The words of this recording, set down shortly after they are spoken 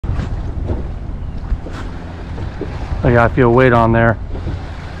Oh yeah, I feel weight on there.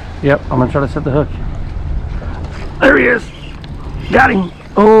 Yep, I'm gonna try to set the hook. There he is. Got him.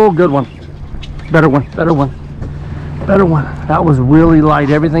 Oh, good one. Better one, better one, better one. That was really light.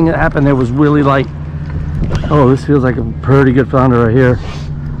 Everything that happened there was really light. Oh, this feels like a pretty good flounder right here.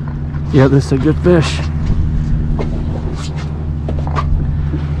 Yeah, this is a good fish.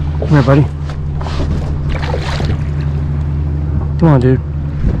 Come here, buddy. Come on, dude.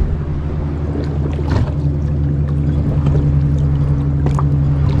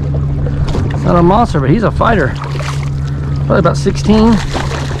 It's not a monster, but he's a fighter. Probably about 16.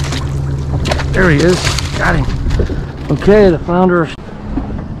 There he is. Got him. Okay, the flounder.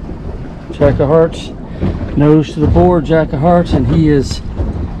 Jack of hearts. Nose to the board, Jack of hearts, and he is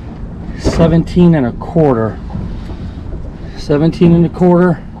 17 and a quarter. 17 and a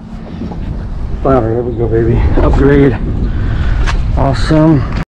quarter. Flounder, here we go, baby. Upgrade. Awesome.